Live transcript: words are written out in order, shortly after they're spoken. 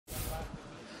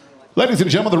Ladies and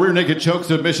gentlemen, the rear naked choke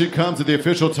submission comes at the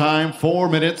official time, 4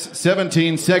 minutes,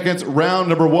 17 seconds, round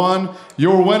number 1.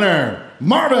 Your winner,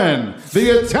 Marvin,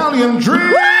 the Italian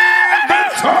Dream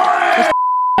Vettori!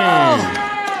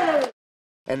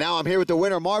 And now I'm here with the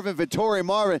winner, Marvin Vettori.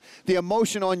 Marvin, the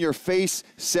emotion on your face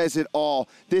says it all.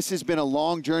 This has been a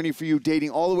long journey for you, dating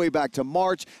all the way back to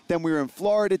March. Then we were in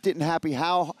Florida, it didn't happen.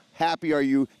 How happy are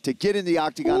you to get in the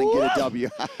octagon and get a W?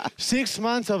 6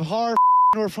 months of hard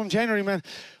work from January, man.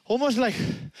 Almost like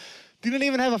didn't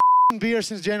even have a beer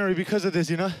since January because of this,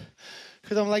 you know?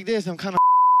 Because I'm like this, I'm kind of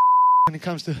when it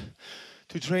comes to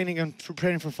training and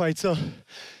preparing for fights. So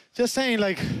just saying,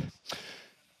 like,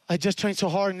 I just trained so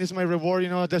hard and this is my reward, you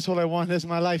know? That's all I want, that's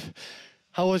my life.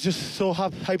 I was just so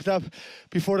hyped up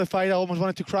before the fight. I almost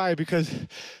wanted to cry because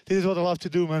this is what I love to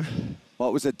do, man. Well,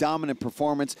 it was a dominant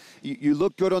performance. You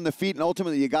looked good on the feet, and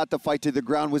ultimately you got the fight to the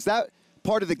ground. Was that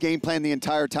part of the game plan the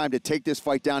entire time, to take this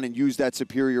fight down and use that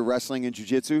superior wrestling and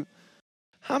jiu-jitsu?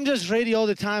 I'm just ready all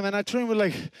the time, and I train with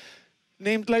like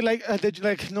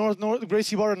North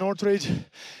Gracie Barra, Northridge.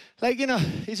 Like, you know,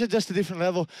 it's just a different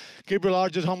level. Gabriel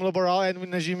Arges, Hamla Barral,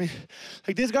 Edwin Najimi.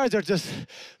 Like, these guys are just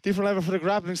different level for the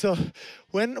grappling. So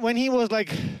when he was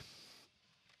like,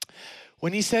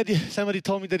 when he said, somebody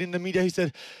told me that in the media, he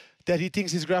said that he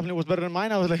thinks his grappling was better than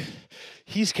mine, I was like,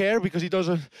 he's scared because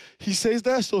he says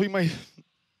that, so he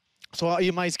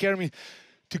might scare me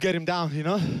to get him down, you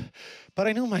know? But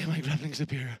I know my grappling is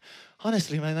superior.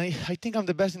 Honestly, man, I think I'm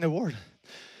the best in the world.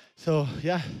 So,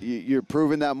 yeah. You're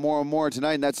proving that more and more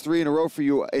tonight, and that's 3 in a row for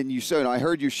you. And you said, I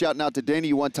heard you shouting out to Danny,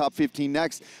 you want top 15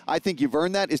 next. I think you've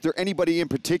earned that. Is there anybody in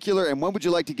particular, and when would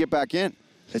you like to get back in?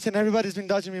 Listen, everybody's been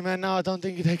dodging me, man. Now I don't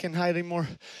think they can hide anymore.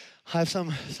 I have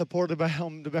some support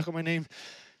on the back of my name.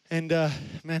 And,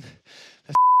 man,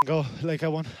 let's go. Like, I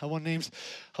want names.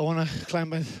 I want to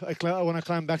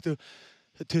climb back to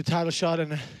title shot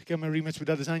and get my rematch with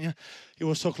Adesanya. It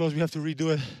was so close, we have to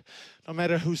redo it. No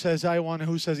matter who says I won and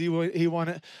who says he won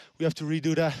it, we have to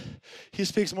redo that. He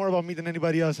speaks more about me than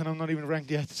anybody else, and I'm not even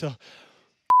ranked yet. So,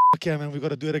 yeah, man, we got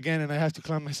to do it again, and I have to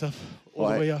climb myself all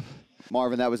the way up.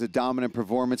 Marvin, that was a dominant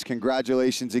performance.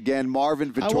 Congratulations again.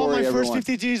 Marvin Vettori, I won my everyone. first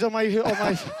 50 Gs on my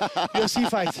UFC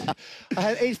fights. I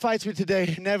had 8 fights with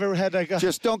today. Never had like a...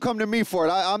 Just don't come to me for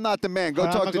it. I'm not the man. Go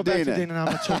talk to Dana. Back to Dana now.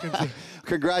 I'm not choking too.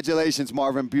 Congratulations,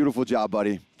 Marvin. Beautiful job,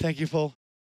 buddy. Thank you, Paul.